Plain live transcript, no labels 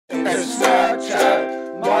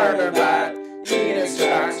burning that, eating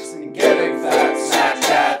snacks and getting fat. Snack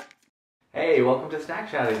chat. Hey, welcome to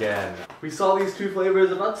Snack Chat again. We saw these two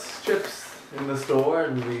flavors of Utz chips in the store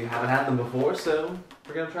and we haven't had them before, so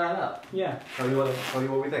we're gonna try it out. Yeah. Tell you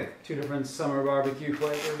what we think. Two different summer barbecue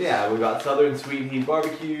flavors. Yeah, we got Southern Sweet Heat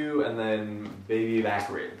BBQ and then baby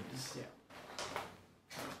back ribs. Yeah.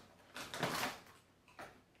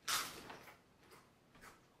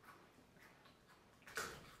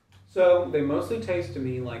 So they mostly taste to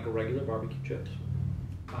me like regular barbecue chips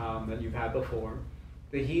that you've had before.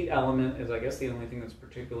 The heat element is, I guess, the only thing that's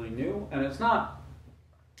particularly new, and it's not.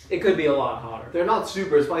 It could be a lot hotter. They're not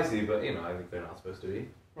super spicy, but you know, I think they're not supposed to be.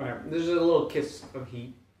 Right. There's a little kiss of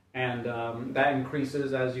heat, and that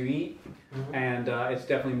increases as you eat, and it's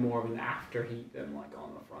definitely more of an after heat than like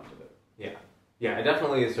on the front of it. Yeah. Yeah, it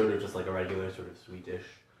definitely is sort of just like a regular sort of sweetish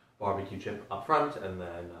barbecue chip up front, and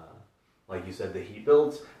then, like you said, the heat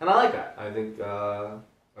builds, and I like that. I think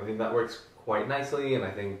that works quite nicely, and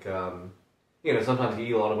I think, you know, sometimes you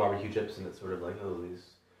eat a lot of barbecue chips, and it's sort of like, oh, these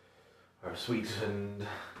are sweet, and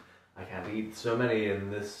I can't eat so many,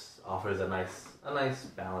 and this offers a nice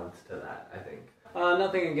balance to that, I think.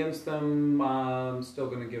 Nothing against them. I'm still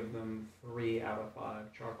going to give them 3 out of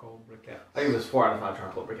 5 charcoal briquettes. I give this 4 out of 5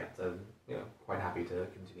 charcoal briquettes. I'm, you know, quite happy to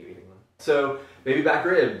continue eating them. So, baby back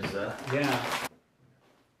ribs. Yeah.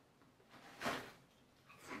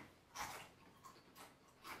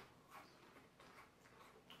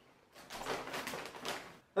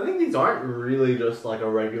 I think these aren't really just like a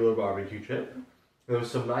regular barbecue chip. There's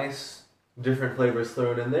some nice different flavors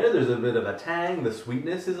thrown in there. There's a bit of a tang. The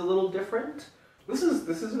sweetness is a little different. This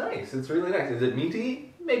is nice. It's really nice. Is it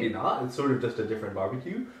meaty? Maybe not. It's sort of just a different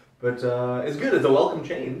barbecue. But it's good. It's a welcome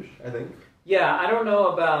change, I think. Yeah, I don't know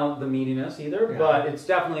about the meatiness either, Yeah. but it's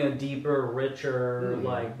definitely a deeper, richer,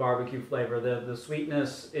 like barbecue flavor. The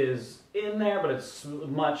sweetness is in there, but it's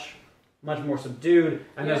much more subdued,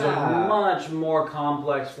 and there's a much more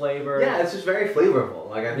complex flavor. Yeah, it's just very flavorful.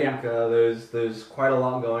 Like I think there's quite a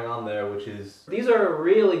lot going on there, which is. These are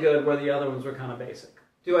really good where the other ones were kind of basic.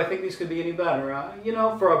 Do I think these could be any better? You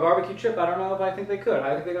know, for a barbecue chip, I don't know if I think they could.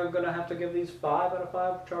 I think I'm going to have to give these 5 out of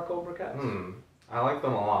 5 charcoal briquettes. I like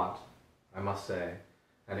them a lot, I must say.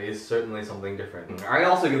 And it is certainly something different. I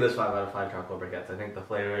also give this 5 out of 5 charcoal briquettes. I think the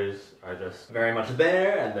flavors are just very much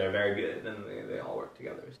there, and they're very good, and they all work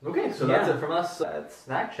together. Okay, so that's it from us at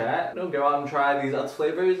Snack Chat. You know, go out and try these Utz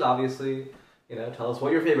flavors. Obviously, you know, tell us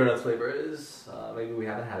what your favorite Utz flavor is. Maybe we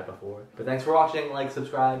haven't had it before. But thanks for watching. Like,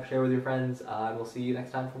 subscribe, share with your friends, and we'll see you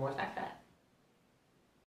next time for more Snack Chat.